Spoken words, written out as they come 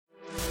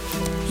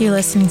You're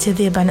listening to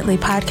the Abundantly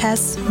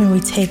Podcast, where we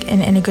take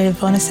an integrative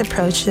wellness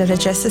approach that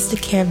addresses the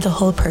care of the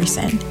whole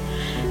person.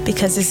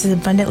 Because this is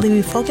Abundantly,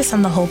 we focus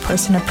on the whole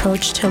person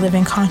approach to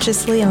living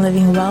consciously and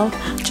living well,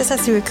 just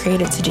as we were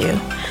created to do.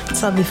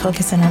 So I'll be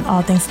focusing on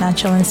all things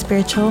natural and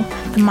spiritual,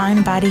 the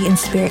mind, body, and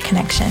spirit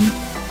connection.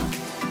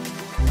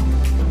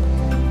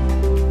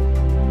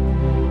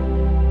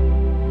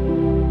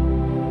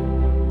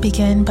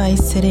 Begin by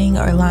sitting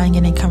or lying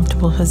in a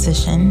comfortable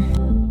position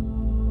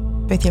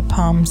with your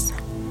palms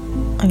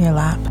on your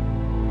lap,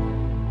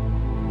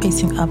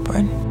 facing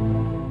upward.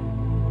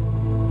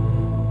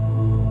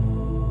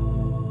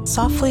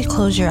 Softly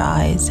close your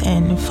eyes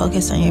and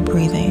focus on your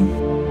breathing.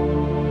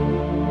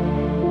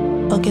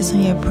 Focus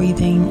on your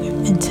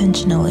breathing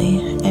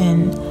intentionally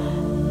and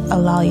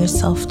allow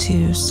yourself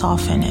to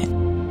soften it.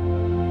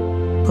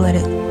 Let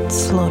it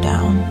slow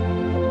down.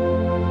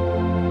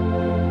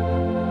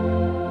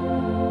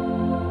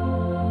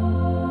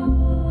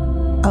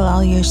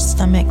 Allow your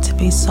stomach to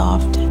be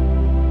soft.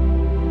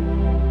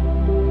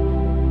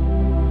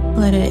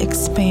 Let it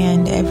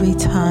expand every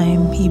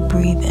time you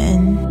breathe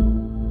in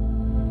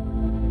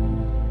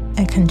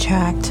and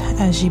contract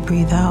as you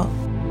breathe out.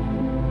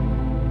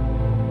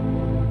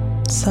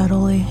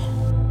 Subtly.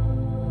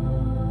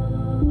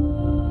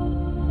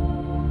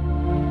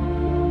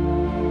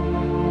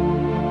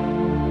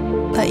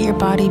 Let your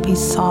body be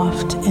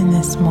soft in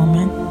this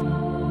moment.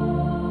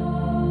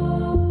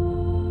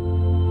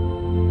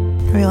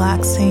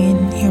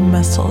 Relaxing your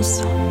muscles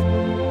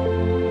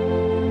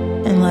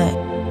and let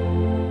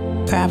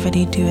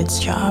gravity do its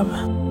job.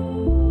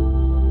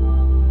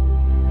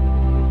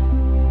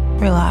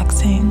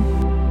 Relaxing,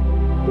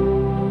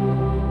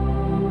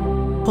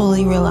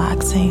 fully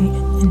relaxing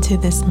into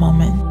this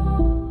moment.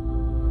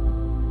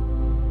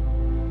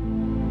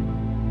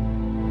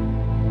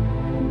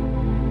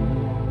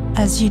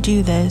 As you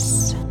do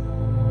this,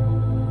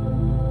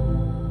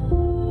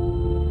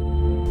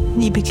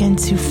 you begin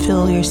to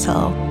feel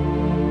yourself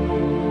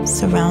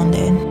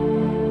surrounded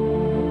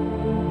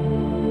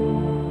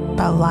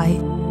by light.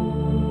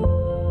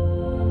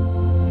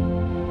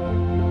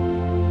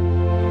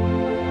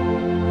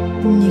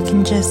 And you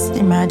can just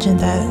imagine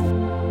that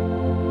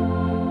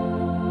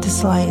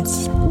this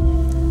light's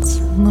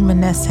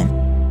luminescent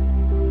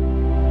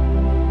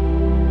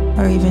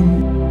or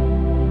even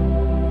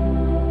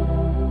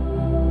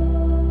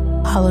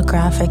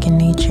holographic in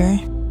nature.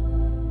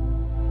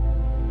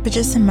 But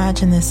just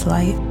imagine this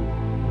light.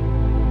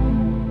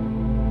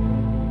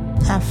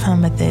 Have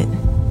fun with it.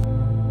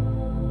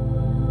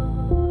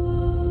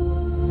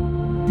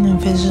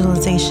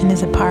 Visualization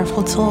is a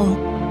powerful tool,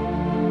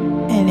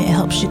 and it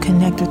helps you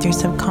connect with your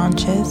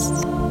subconscious.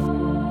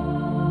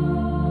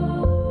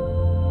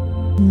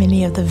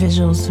 Many of the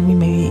visuals we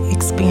may be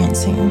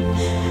experiencing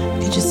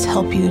can just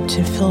help you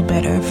to feel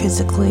better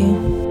physically,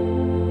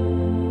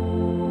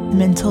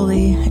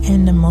 mentally,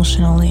 and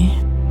emotionally.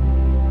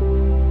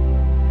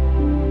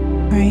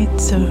 Right?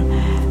 So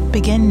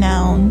begin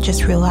now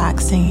just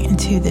relaxing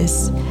into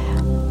this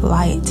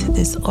light,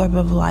 this orb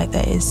of light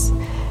that is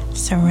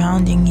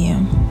surrounding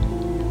you.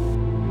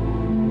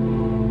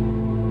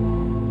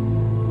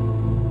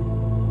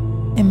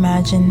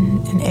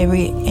 Imagine in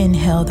every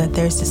inhale that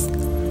there's this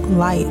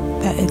light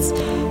that is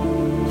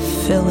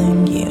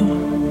filling you,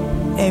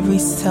 every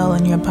cell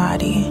in your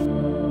body.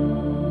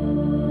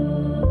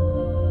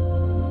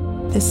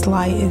 This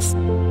light is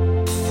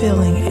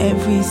filling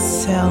every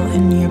cell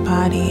in your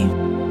body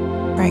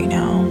right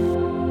now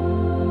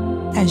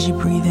as you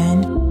breathe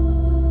in.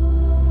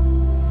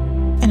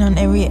 And on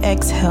every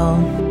exhale,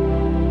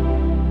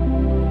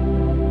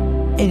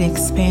 it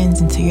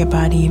expands into your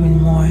body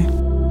even more.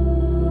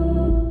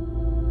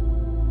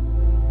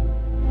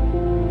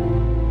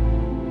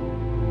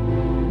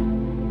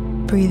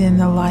 Breathe in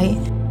the light,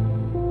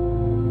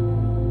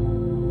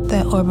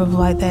 that orb of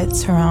light that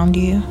surrounds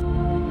you,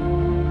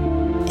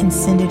 and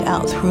send it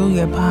out through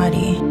your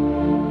body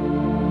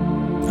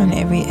on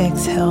every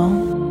exhale,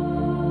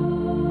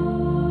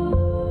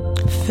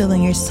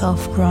 feeling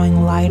yourself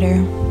growing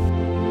lighter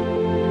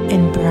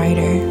and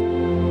brighter.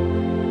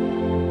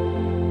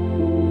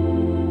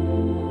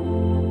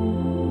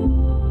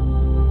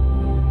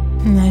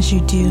 And as you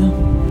do,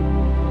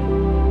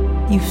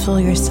 you feel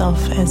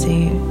yourself as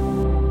a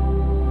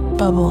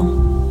bubble.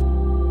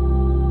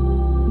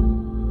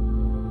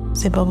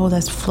 It's a bubble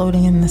that's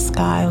floating in the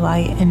sky,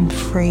 light and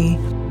free,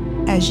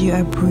 as you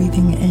are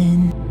breathing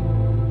in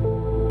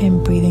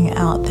and breathing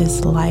out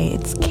this light.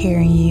 It's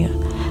carrying you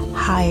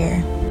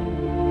higher.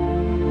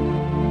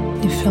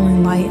 You're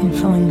feeling light and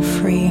feeling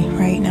free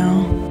right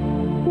now,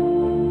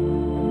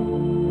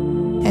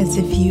 as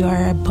if you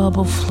are a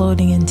bubble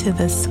floating into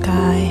the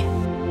sky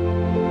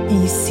and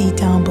you see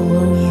down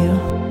below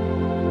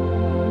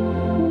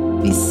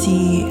you. You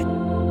see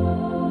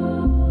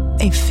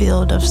a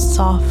field of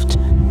soft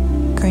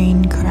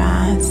green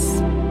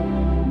grass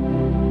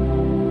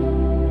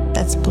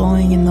that's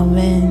blowing in the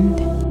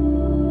wind,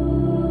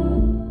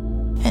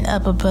 and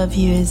up above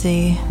you is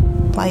a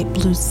light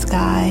blue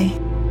sky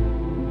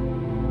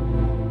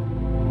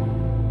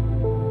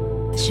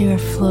As you are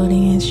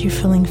floating, as you're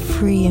feeling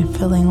free and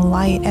feeling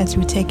light, as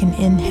we take an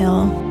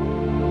inhale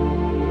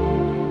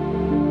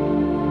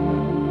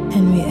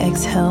and we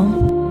exhale,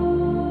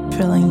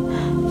 feeling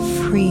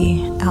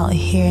free out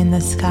here in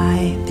the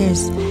sky.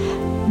 There's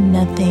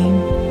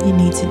nothing you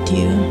need to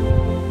do,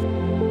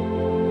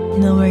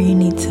 nowhere you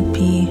need to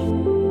be.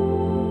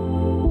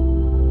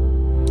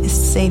 It's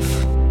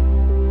safe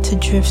to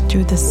drift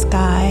through the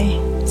sky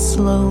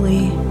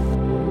slowly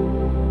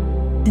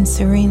and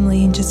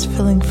serenely, and just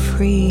feeling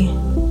free,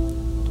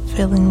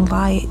 feeling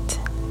light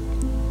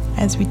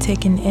as we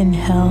take an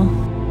inhale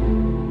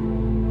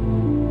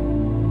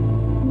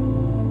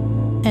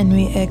and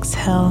we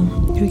exhale.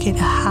 We get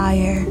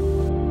higher.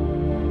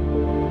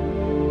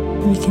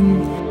 We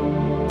can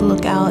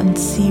look out and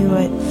see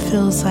what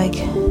feels like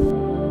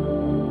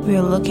we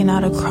are looking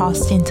out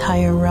across the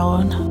entire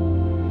world.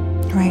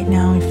 Right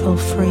now we feel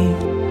free.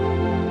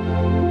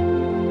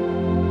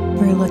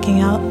 We're looking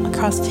out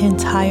across the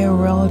entire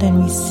world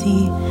and we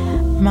see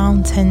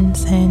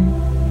mountains and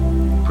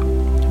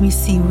we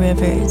see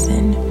rivers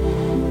and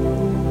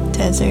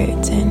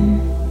deserts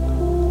and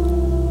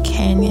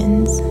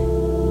canyons.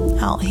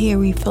 Out here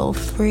we feel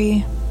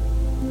free.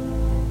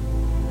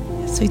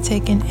 So we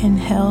take an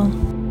inhale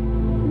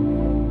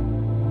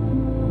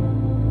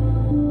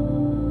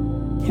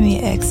and we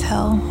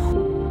exhale.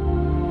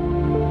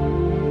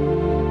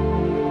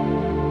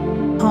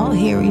 Out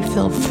here we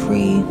feel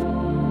free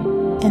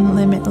and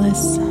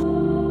limitless.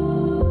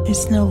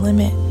 There's no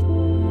limit.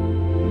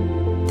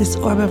 This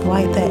orb of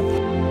light that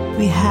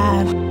we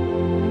have,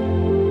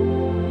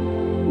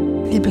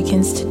 it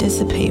begins to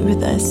dissipate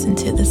with us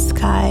into the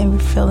sky. We're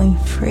feeling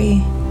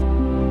free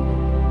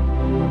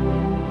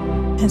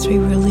as we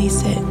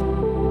release it.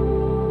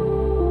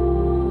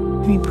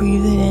 We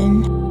breathe it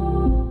in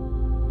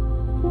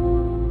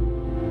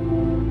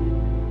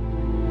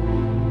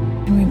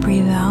and we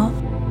breathe out.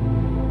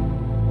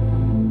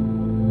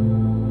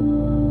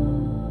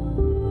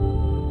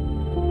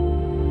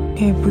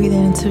 We're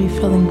breathing until we're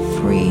feeling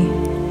free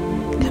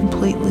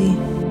completely.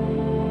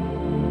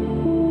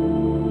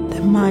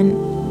 The mind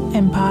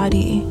and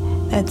body,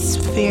 that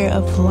sphere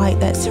of light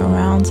that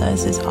surrounds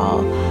us, is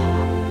all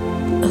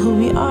who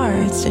we are.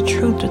 It's the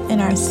truth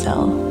within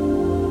ourselves,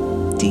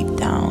 deep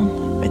down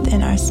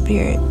within our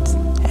spirits.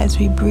 As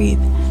we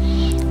breathe,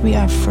 we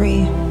are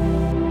free.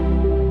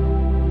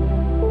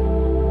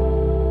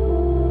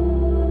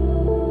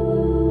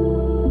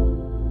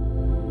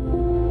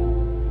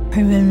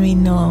 And when we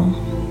know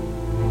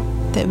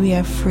that we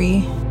are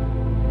free,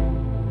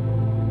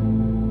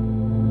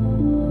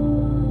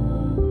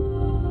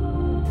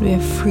 we are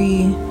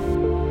free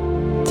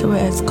to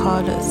where it's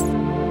called us,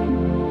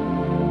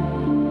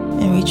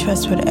 and we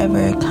trust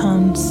whatever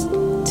comes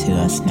to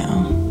us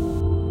now.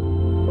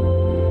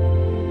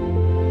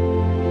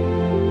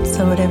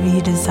 So whatever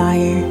you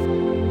desire,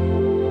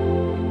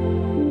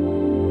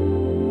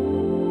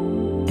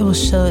 it will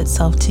show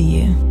itself to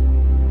you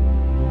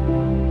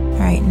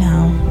right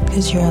now,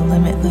 because you are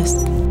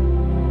limitless.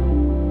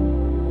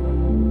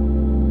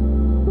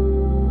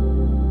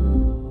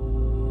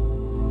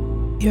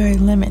 You are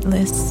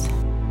limitless.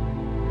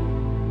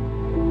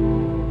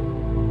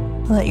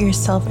 Let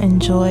yourself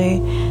enjoy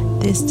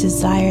this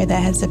desire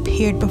that has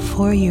appeared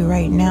before you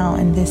right now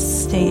in this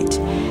state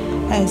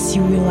as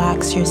you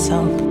relax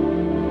yourself.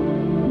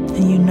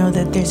 And you know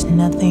that there's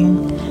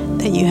nothing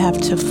that you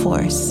have to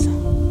force,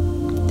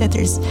 that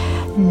there's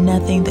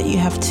nothing that you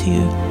have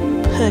to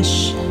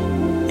push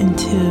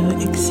into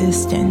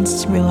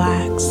existence.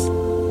 Relax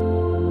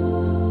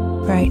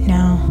right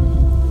now.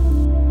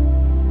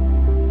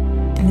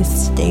 In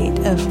this state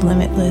of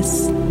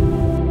limitless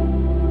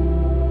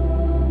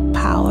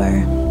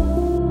power,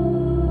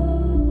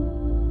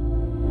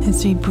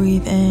 as we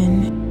breathe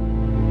in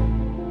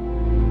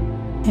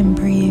and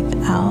breathe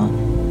out,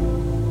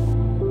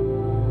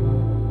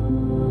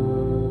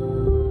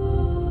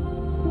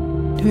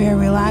 we are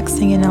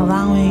relaxing and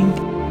allowing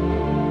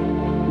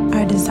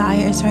our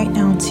desires right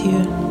now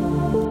to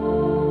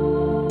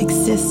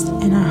exist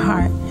in our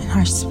heart and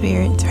our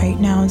spirit right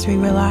now as we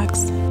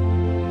relax.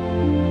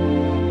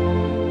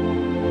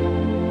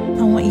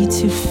 I want you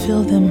to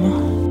feel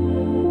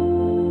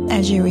them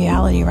as your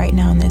reality right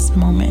now in this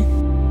moment.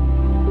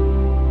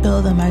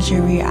 Feel them as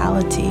your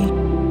reality.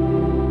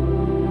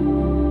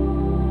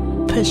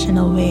 Pushing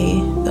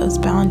away those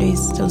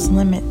boundaries, those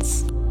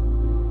limits.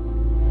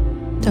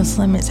 Those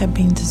limits are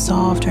being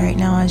dissolved right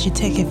now as you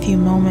take a few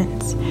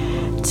moments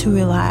to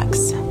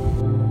relax.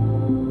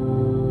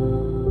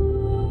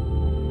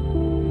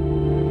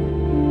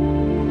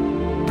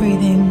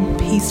 Breathing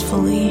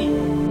peacefully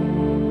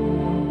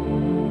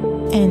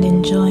and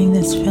enjoying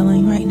this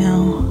feeling right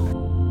now.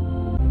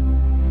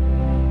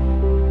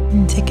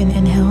 And take an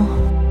inhale.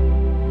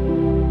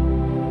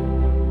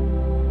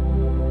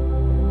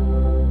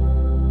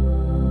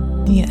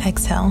 And you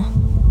exhale.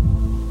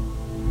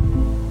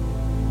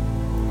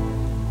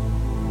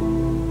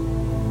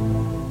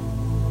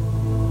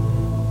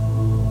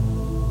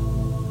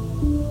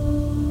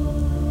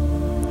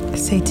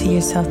 Say to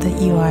yourself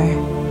that you are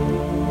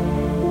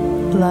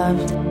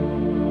loved,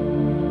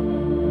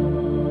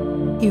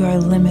 You are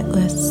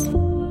limitless.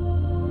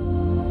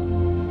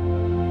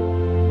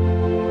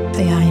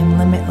 Say, I am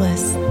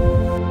limitless.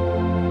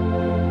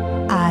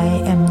 I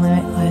am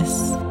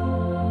limitless.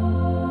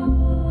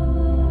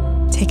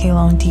 Take a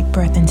long, deep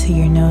breath into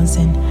your nose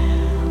and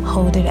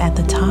hold it at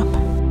the top.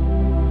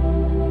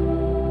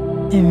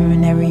 And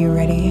whenever you're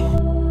ready,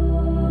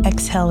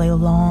 exhale a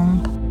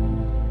long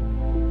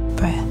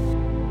breath.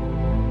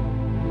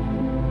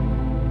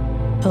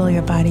 Feel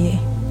your body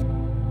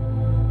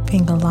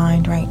being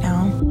aligned right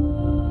now.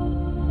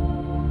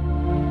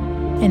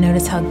 And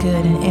notice how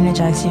good and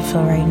energized you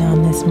feel right now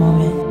in this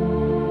moment.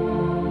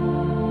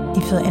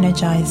 You feel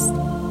energized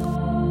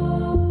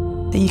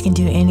that you can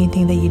do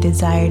anything that you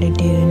desire to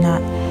do,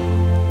 not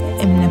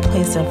in a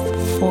place of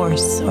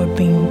force or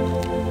being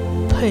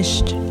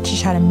pushed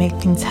to try to make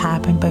things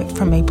happen, but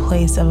from a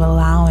place of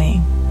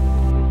allowing.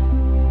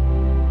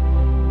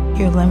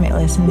 You're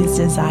limitless, and these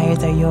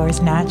desires are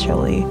yours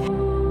naturally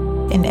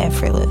and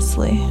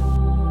effortlessly.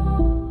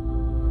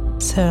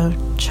 So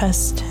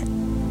trust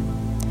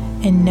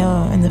and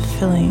know in the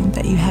feeling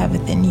that you have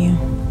within you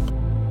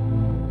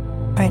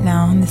right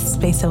now in this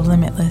space of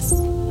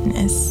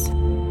limitlessness.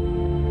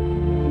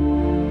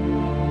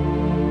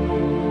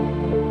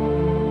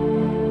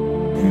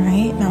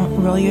 Alright, now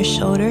roll your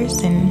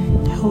shoulders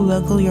and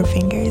wiggle your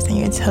fingers and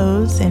your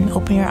toes and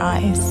open your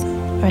eyes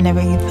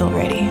whenever you feel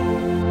ready.